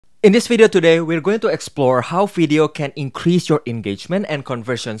In this video today, we're going to explore how video can increase your engagement and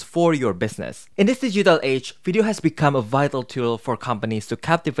conversions for your business. In this digital age, video has become a vital tool for companies to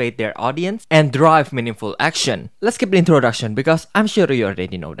captivate their audience and drive meaningful action. Let's skip the introduction because I'm sure you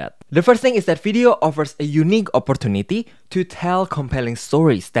already know that. The first thing is that video offers a unique opportunity to tell compelling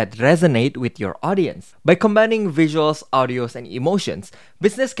stories that resonate with your audience. By combining visuals, audios, and emotions,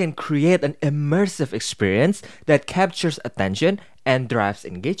 business can create an immersive experience that captures attention and drives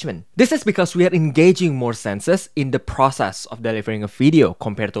engagement. This is because we are engaging more senses in the process of delivering a video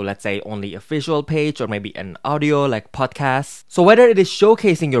compared to, let's say, only a visual page or maybe an audio like podcasts. So whether it is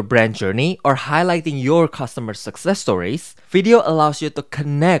showcasing your brand journey or highlighting your customer success stories, video allows you to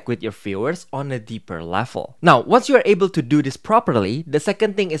connect with your viewers on a deeper level. Now, once you are able to do this properly, the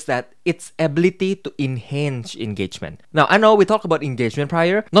second thing is that its ability to enhance engagement. Now, I know we talked about engagement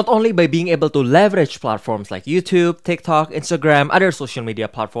prior, not only by being able to leverage platforms like YouTube, TikTok, Instagram, other social media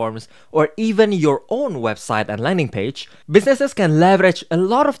platforms, or even your own website and landing page, businesses can leverage a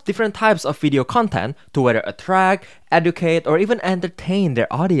lot of different types of video content to whether attract, educate, or even entertain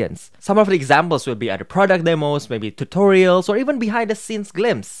their audience. Some of the examples will be either product demos, maybe tutorials, or even behind the scenes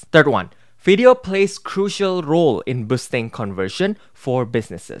glimpse. Third one, video plays crucial role in boosting conversion for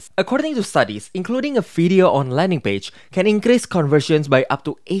businesses. According to studies, including a video on landing page can increase conversions by up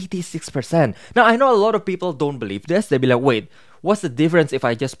to 86%. Now, I know a lot of people don't believe this. They'll be like, wait, what's the difference if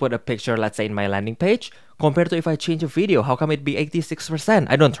I just put a picture, let's say, in my landing page compared to if I change a video? How come it be 86%?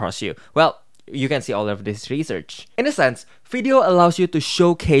 I don't trust you. Well, you can see all of this research. In a sense, video allows you to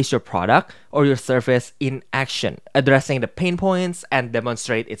showcase your product or your service in action, addressing the pain points and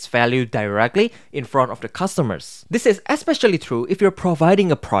demonstrate its value directly in front of the customers. This is especially true if you're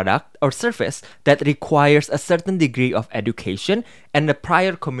providing a product or service that requires a certain degree of education and a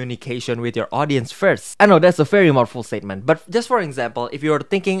prior communication with your audience first. I know that's a very mouthful statement, but just for example, if you're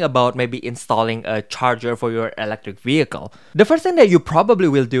thinking about maybe installing a charger for your electric vehicle, the first thing that you probably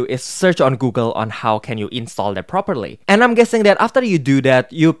will do is search on Google on how can you install that properly. And I'm guessing that after you do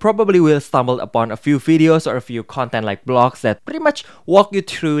that, you probably will stumble upon a few videos or a few content like blogs that pretty much walk you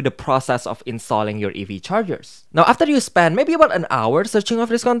through the process of installing your EV chargers. Now, after you spend maybe about an hour searching of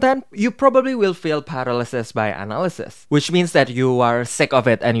this content, you probably will feel paralysis by analysis, which means that you are sick of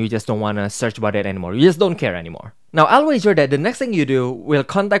it and you just don't want to search about it anymore. You just don't care anymore. Now, I'll wager that the next thing you do will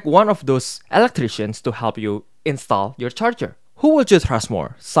contact one of those electricians to help you install your charger. Who would you trust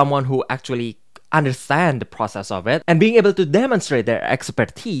more? Someone who actually understand the process of it and being able to demonstrate their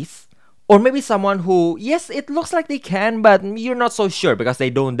expertise, or maybe someone who, yes, it looks like they can, but you're not so sure because they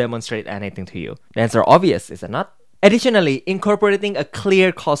don't demonstrate anything to you? The answer obvious, is it not? Additionally, incorporating a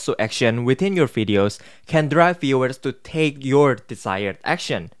clear call to action within your videos can drive viewers to take your desired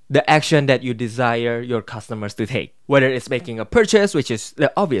action, the action that you desire your customers to take. Whether it's making a purchase, which is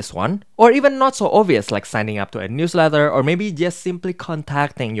the obvious one, or even not so obvious like signing up to a newsletter, or maybe just simply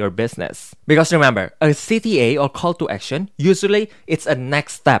contacting your business. Because remember, a CTA or call to action, usually it's a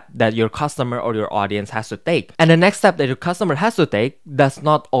next step that your customer or your audience has to take. And the next step that your customer has to take does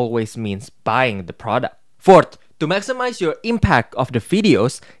not always mean buying the product. Fourth, to maximize your impact of the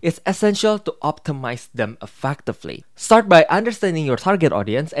videos, it's essential to optimize them effectively. Start by understanding your target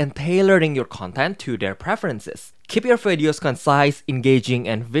audience and tailoring your content to their preferences. Keep your videos concise, engaging,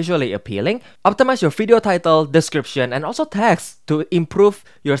 and visually appealing. Optimize your video title, description, and also text to improve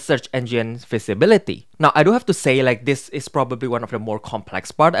your search engine visibility. Now, I do have to say, like, this is probably one of the more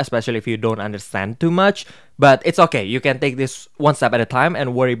complex part, especially if you don't understand too much. But it's okay, you can take this one step at a time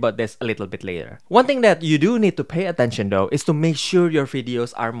and worry about this a little bit later. One thing that you do need to pay attention though is to make sure your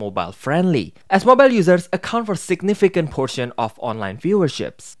videos are mobile friendly, as mobile users account for a significant portion of online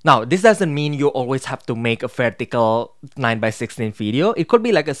viewerships. Now, this doesn't mean you always have to make a vertical 9:16 video. It could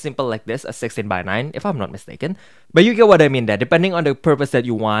be like a simple like this, a 16:9, if I'm not mistaken. But you get what I mean there. Depending on the purpose that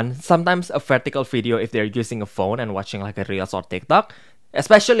you want, sometimes a vertical video, if they're using a phone and watching like a Reels or TikTok,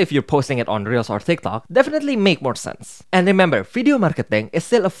 especially if you're posting it on Reels or TikTok, definitely make more sense. And remember, video marketing is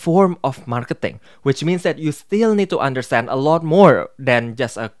still a form of marketing, which means that you still need to understand a lot more than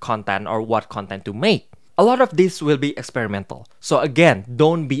just a content or what content to make. A lot of this will be experimental. So again,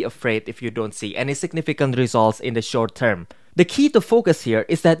 don't be afraid if you don't see any significant results in the short term. The key to focus here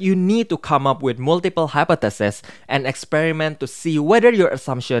is that you need to come up with multiple hypotheses and experiment to see whether your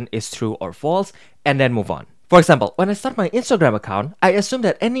assumption is true or false, and then move on. For example, when I start my Instagram account, I assume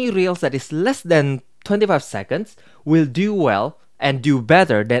that any reels that is less than 25 seconds will do well and do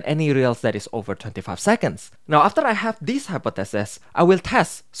better than any reels that is over 25 seconds. Now, after I have this hypothesis, I will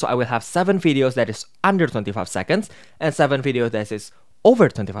test. So I will have 7 videos that is under 25 seconds and 7 videos that is over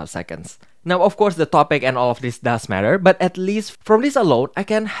 25 seconds. Now, of course, the topic and all of this does matter, but at least from this alone, I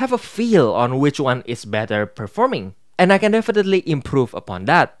can have a feel on which one is better performing. And I can definitely improve upon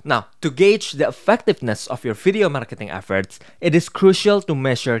that. Now, to gauge the effectiveness of your video marketing efforts, it is crucial to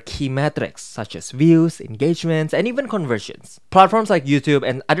measure key metrics such as views, engagements, and even conversions. Platforms like YouTube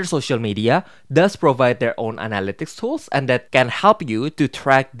and other social media does provide their own analytics tools and that can help you to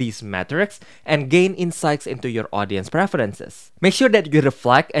track these metrics and gain insights into your audience preferences. Make sure that you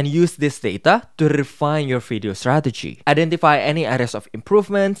reflect and use this data to refine your video strategy, identify any areas of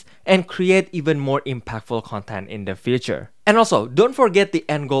improvements, and create even more impactful content in the future. And also, don't forget the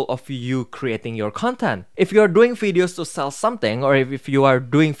end goal of you creating your content. If you're doing videos to sell something, or if you are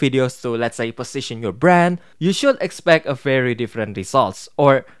doing videos to, let's say, position your brand, you should expect a very different results,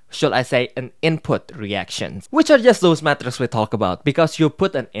 or should I say an input reactions, which are just those metrics we talk about because you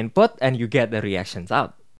put an input and you get the reactions out.